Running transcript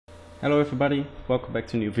Hello everybody, welcome back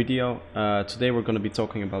to a new video. Today we're going to be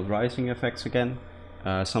talking about rising effects again.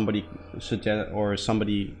 Somebody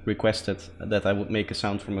requested that I would make a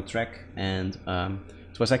sound from a track, and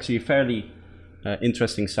it was actually a fairly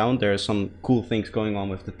interesting sound. There are some cool things going on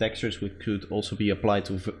with the textures, which could also be applied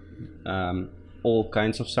to all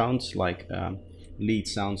kinds of sounds, like lead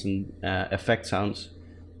sounds and effect sounds.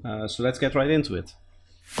 So let's get right into it.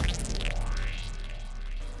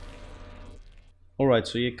 Alright,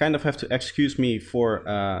 so you kind of have to excuse me for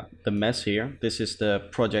the mess here. This is the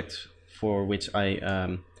project for which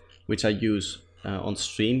I use on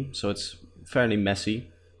stream, so it's fairly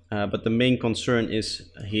messy. But the main concern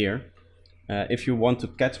is here. If you want to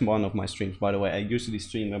catch one of my streams, by the way, I usually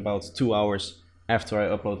stream about 2 hours after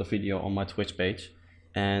I upload a video on my Twitch page.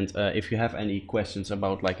 And if you have any questions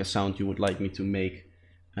about like a sound you would like me to make,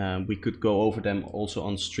 we could go over them also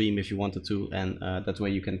on stream if you wanted to, and that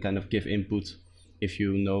way you can kind of give input if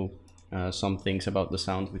you know some things about the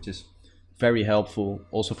sound, which is very helpful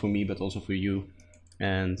also for me but also for you.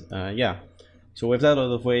 And yeah, so with that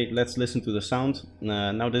out of the way, let's listen to the sound.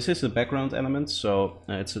 Now this is the background element, so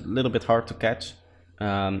it's a little bit hard to catch,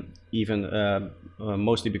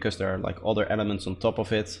 mostly because there are like other elements on top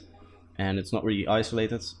of it and it's not really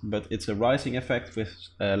isolated, but it's a rising effect with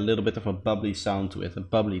a little bit of a bubbly sound to it, a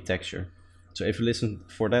bubbly texture. So if you listen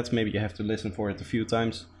for that, maybe you have to listen for it a few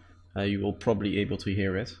times. You will probably be able to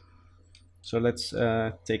hear it. So let's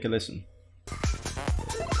take a listen.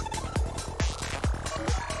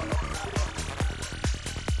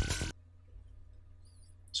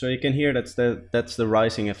 So you can hear that's the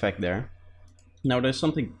rising effect there. Now there's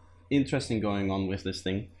something interesting going on with this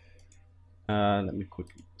thing. Let me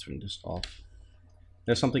quickly turn this off.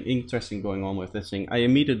 There's something interesting going on with this thing. I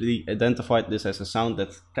immediately identified this as a sound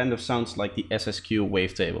that kind of sounds like the SSQ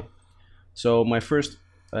wavetable. So my first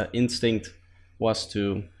instinct was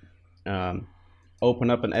to open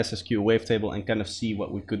up an SSQ wavetable and kind of see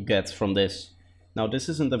what we could get from this. Now this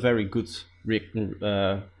isn't a very good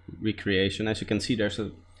recreation. As you can see, there's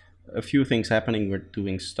a few things happening. We're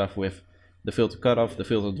doing stuff with the filter cutoff, the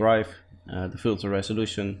filter drive, the filter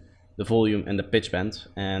resolution, the volume and the pitch bend,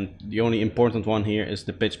 and the only important one here is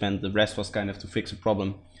the pitch bend. The rest was kind of to fix a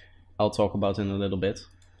problem I'll talk about in a little bit.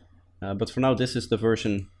 But for now, this is the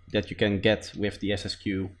version that you can get with the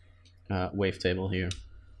SSQ wavetable here.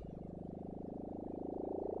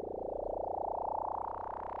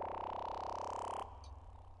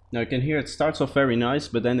 Now you can hear it starts off very nice,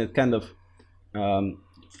 but then it kind of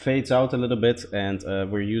fades out a little bit, and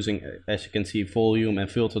we're using, as you can see, volume and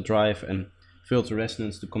filter drive and filter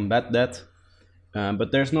resonance to combat that.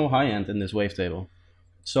 But there's no high end in this wavetable.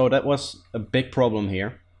 So that was a big problem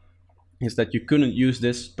here, is that you couldn't use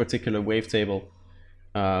this particular wavetable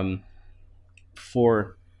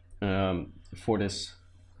for this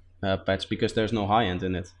patch because there's no high end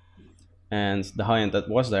in it. And the high end that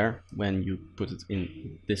was there, when you put it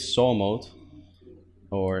in this saw mode,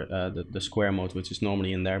 or the square mode, which is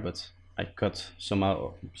normally in there, but I cut some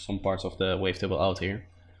parts of the wavetable out here,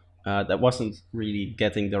 that wasn't really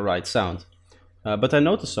getting the right sound. But I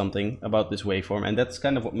noticed something about this waveform, and that's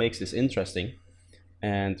kind of what makes this interesting.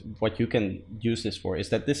 And what you can use this for is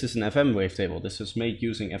that this is an FM wavetable. This is made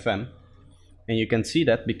using FM, and you can see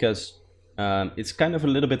that because it's kind of a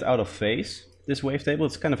little bit out of phase, this wavetable.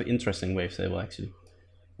 It's kind of an interesting wavetable actually.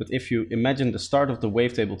 But if you imagine the start of the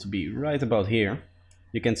wavetable to be right about here,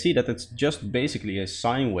 you can see that it's just basically a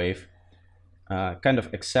sine wave, kind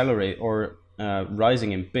of accelerate or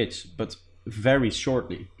rising in pitch, but very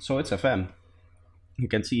shortly. So it's FM. You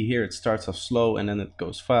can see here it starts off slow and then it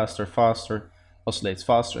goes faster, oscillates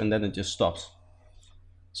faster, and then it just stops.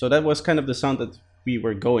 So that was kind of the sound that we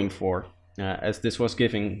were going for, as this was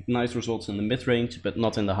giving nice results in the mid-range but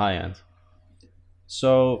not in the high end.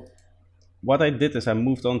 So what I did is I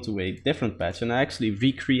moved on to a different patch, and I actually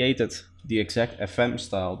recreated the exact FM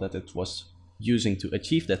style that it was using to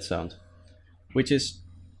achieve that sound, which is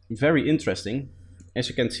very interesting. As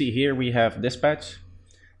you can see here, we have this patch,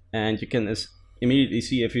 and you can immediately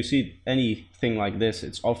see, if you see anything like this,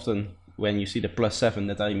 it's often when you see the +7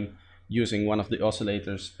 that I'm using one of the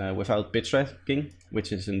oscillators without pitch tracking,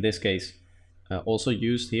 which is in this case also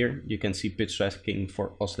used here. You can see pitch tracking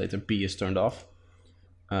for oscillator B is turned off.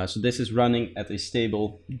 So this is running at a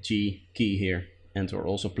stable G key here, and we're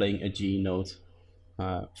also playing a G note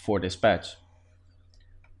for this patch.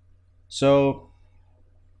 So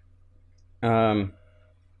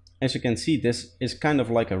as you can see, this is kind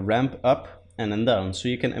of like a ramp up and then down. So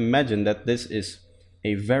you can imagine that this is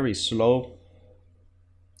a very slow,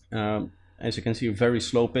 as you can see, a very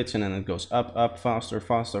slow pitch, and then it goes up, faster,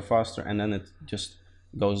 and then it just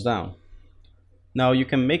goes down. Now you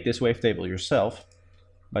can make this wavetable yourself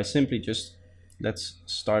by simply just, let's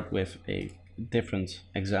start with a different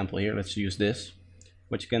example here. Let's use this.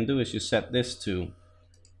 What you can do is you set this to,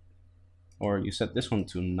 or you set this one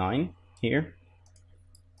to 9 here,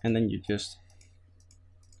 and then you just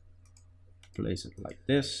place it like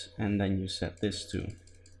this, and then you set this to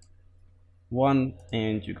 1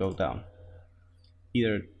 and you go down.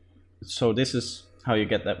 So this is how you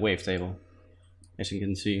get that wavetable. As you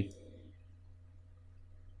can see,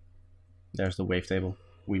 there's the wavetable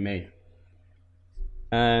we made.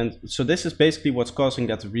 And so this is basically what's causing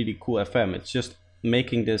that really cool FM. It's just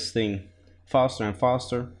making this thing faster and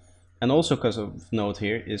faster. And also, because of note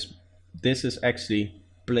here, is this is actually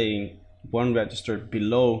playing one register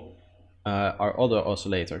below our other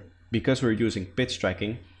oscillator. Because we're using pitch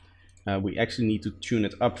tracking, we actually need to tune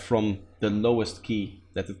it up from the lowest key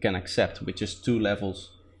that it can accept, which is 2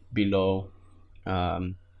 levels below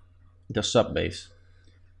the sub bass.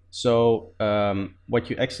 So what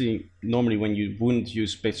you actually normally, when you wouldn't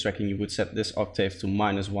use pitch tracking, you would set this octave to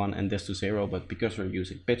 -1 and this to 0. But because we're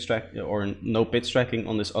using pitch track or no pitch tracking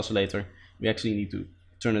on this oscillator, we actually need to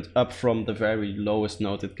turn it up from the very lowest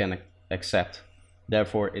note it can accept.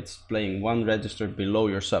 Therefore, it's playing 1 register below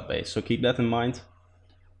your sub bass. So keep that in mind.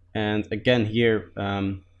 And again, here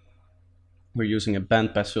we're using a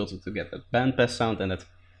bandpass filter to get that bandpass sound and that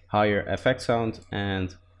higher effect sound.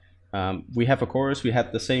 And we have a chorus. We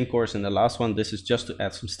had the same chorus in the last one. This is just to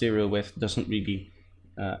add some stereo width. Isn't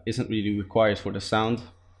really required for the sound.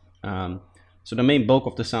 So the main bulk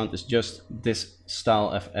of the sound is just this style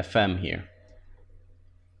of FM here.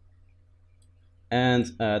 And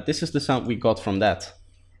this is the sound we got from that.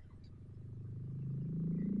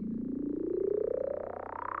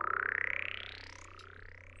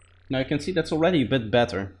 Now you can see that's already a bit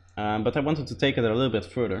better, but I wanted to take it a little bit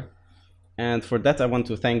further. And for that I want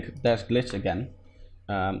to thank Dash Glitch again.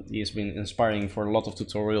 He has been inspiring for a lot of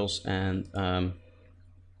tutorials, and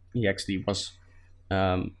he actually was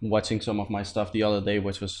watching some of my stuff the other day,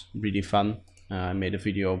 which was really fun. I made a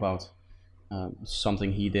video about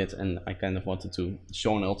something he did, and I kind of wanted to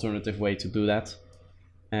show an alternative way to do that.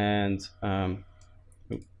 And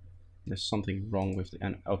there's something wrong with the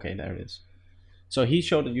end. Okay, there it is. So he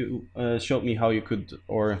showed me how you could,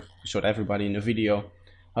 or showed everybody in the video,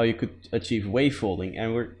 how you could achieve wavefolding.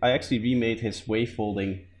 And I actually remade his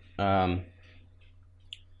wavefolding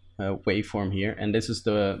waveform here, and this is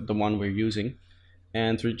the one we're using.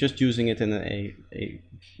 And we're just using it in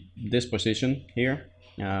this position here.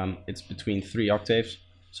 It's between 3 octaves,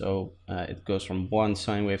 so it goes from 1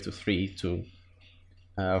 sine wave to 3 to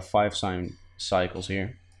 5 sine cycles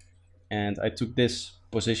here. And I took this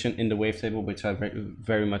position in the wavetable, which I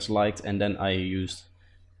very much liked, and then I used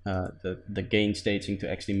the gain staging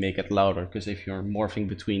to actually make it louder, because if you're morphing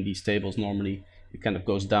between these tables, normally it kind of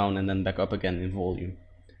goes down and then back up again in volume.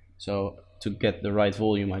 So to get the right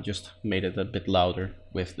volume, I just made it a bit louder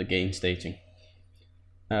with the gain staging.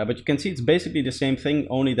 But you can see it's basically the same thing,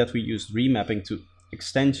 only that we used remapping to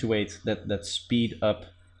accentuate that speed up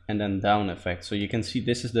and then down effect. So you can see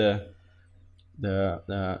this is the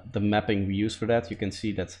mapping we use for that. You can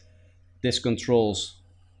see that this controls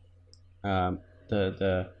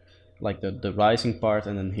the rising part,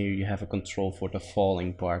 and then here you have a control for the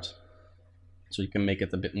falling part. So you can make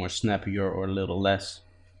it a bit more snappier or a little less.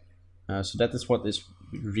 So that is what this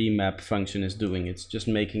remap function is doing. It's just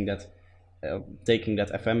making that, taking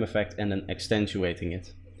that FM effect and then accentuating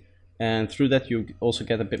it. And through that you also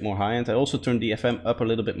get a bit more high end. I also turned the FM up a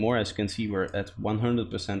little bit more. As you can see, we're at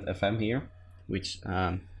 100% FM here, which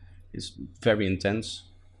is very intense.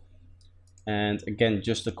 And again,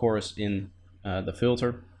 just the chorus in the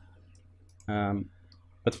filter.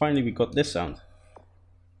 But finally we got this sound.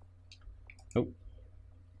 Oh.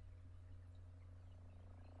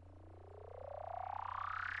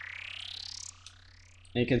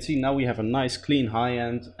 And you can see now we have a nice clean high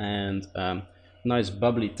end and nice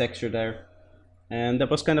bubbly texture there. And that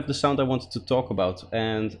was kind of the sound I wanted to talk about.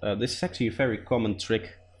 And this is actually a very common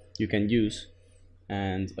trick you can use.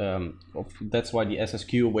 And that's why the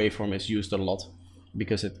SSQ waveform is used a lot,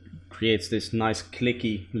 because it creates this nice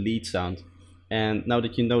clicky lead sound. And now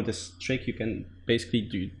that you know this trick, you can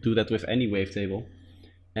basically do that with any wavetable,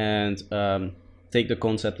 and take the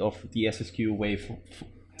concept of the SSQ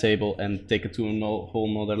wavetable and take it to a whole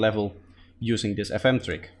nother level using this FM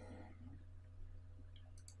trick.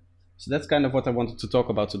 So that's kind of what I wanted to talk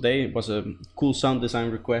about today. It was a cool sound design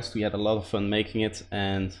request. We had a lot of fun making it,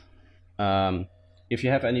 and if you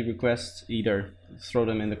have any requests, either throw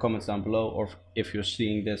them in the comments down below, or if you're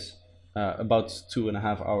seeing this about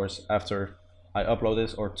 2.5 hours after I upload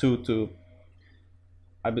this, or 2 to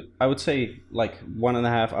I would say like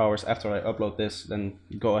 1.5 hours after I upload this, then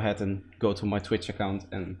go ahead and go to my Twitch account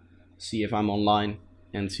and see if I'm online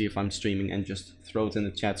and see if I'm streaming, and just throw it in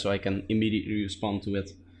the chat so I can immediately respond to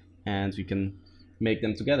it and we can make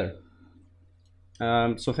them together.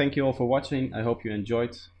 So thank you all for watching. I hope you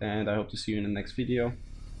enjoyed, and I hope to see you in the next video.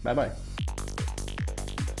 Bye bye.